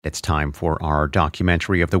It's time for our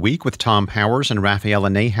documentary of the week with Tom Powers and Raffaella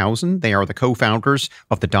Nehausen. They are the co-founders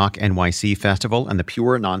of the Doc NYC Festival and the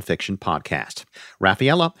Pure Nonfiction Podcast.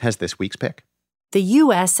 Raffaella has this week's pick. The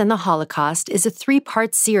U.S. and the Holocaust is a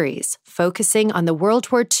three-part series focusing on the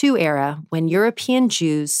World War II era when European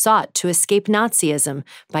Jews sought to escape Nazism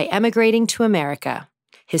by emigrating to America.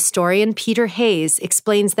 Historian Peter Hayes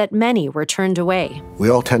explains that many were turned away. We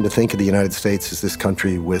all tend to think of the United States as this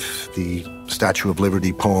country with the Statue of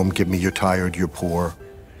Liberty poem, "Give me you're tired, you're poor."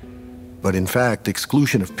 But in fact,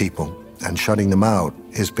 exclusion of people and shutting them out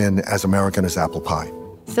has been as American as apple pie.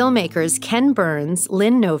 Filmmakers Ken Burns,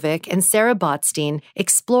 Lynn Novick, and Sarah Botstein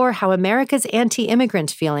explore how America's anti-immigrant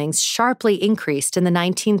feelings sharply increased in the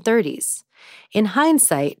 1930s. In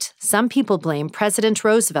hindsight, some people blame President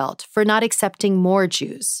Roosevelt for not accepting more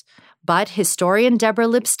Jews. But historian Deborah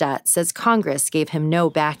Lipstadt says Congress gave him no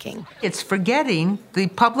backing. It's forgetting the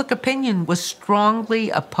public opinion was strongly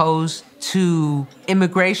opposed to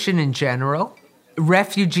immigration in general,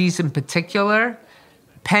 refugees in particular,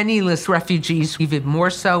 penniless refugees even more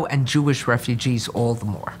so, and Jewish refugees all the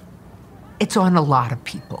more. It's on a lot of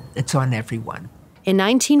people. It's on everyone. In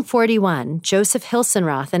 1941, Joseph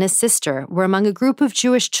Hilsenroth and his sister were among a group of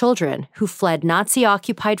Jewish children who fled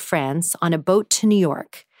Nazi-occupied France on a boat to New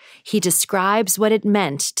York. He describes what it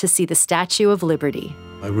meant to see the Statue of Liberty.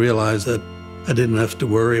 I realized that I didn't have to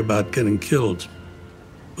worry about getting killed,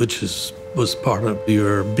 which was part of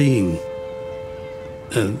your being,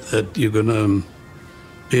 and that you're going to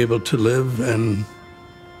be able to live and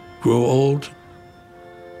grow old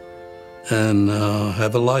and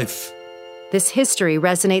have a life. This history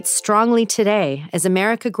resonates strongly today as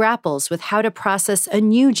America grapples with how to process a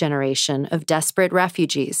new generation of desperate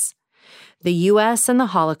refugees. The U.S. and the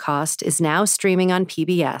Holocaust is now streaming on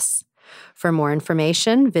PBS. For more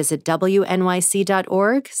information, visit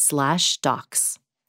wnyc.org/docs.